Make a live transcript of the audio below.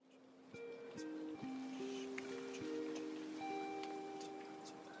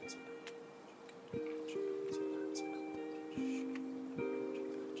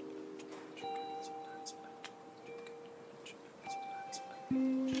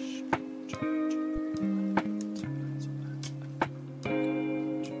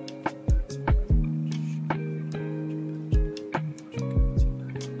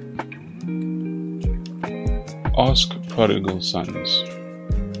Ask prodigal sons,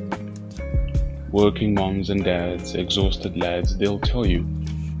 working moms and dads, exhausted lads, they'll tell you,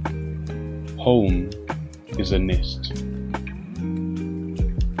 home is a nest,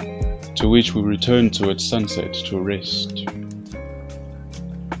 to which we return to at sunset to rest.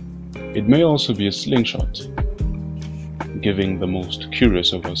 It may also be a slingshot, giving the most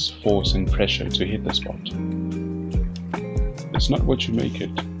curious of us force and pressure to hit the spot. It's not what you make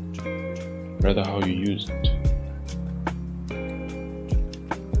it, rather how you use it.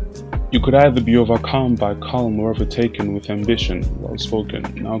 You could either be overcome by calm or overtaken with ambition. Well spoken,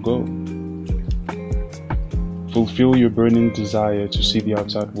 now go. Fulfill your burning desire to see the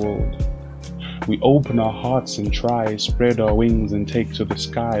outside world. We open our hearts and try, spread our wings and take to the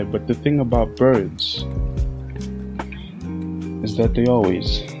sky. But the thing about birds is that they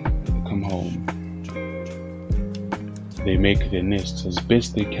always come home. They make their nests as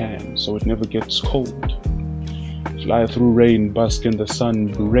best they can so it never gets cold. Fly through rain, bask in the sun,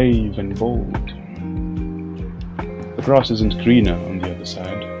 brave and bold. The grass isn't greener on the other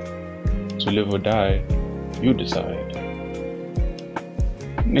side. To live or die, you decide.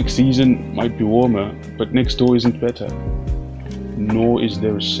 Next season might be warmer, but next door isn't better. Nor is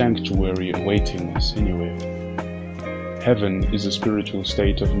there a sanctuary awaiting us anywhere. Heaven is a spiritual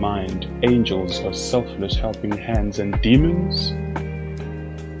state of mind. Angels are selfless helping hands, and demons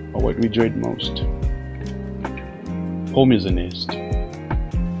are what we dread most. Home is a nest.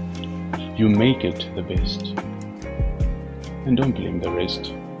 You make it the best. And don't blame the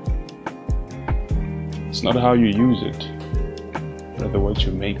rest. It's not how you use it, rather what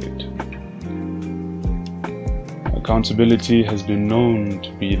you make it. Accountability has been known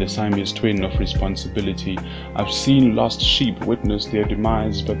to be the Siamese twin of responsibility. I've seen lost sheep witness their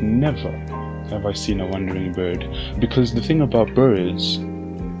demise, but never have I seen a wandering bird. Because the thing about birds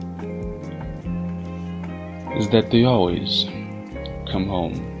is that they always come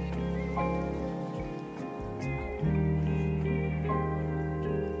home.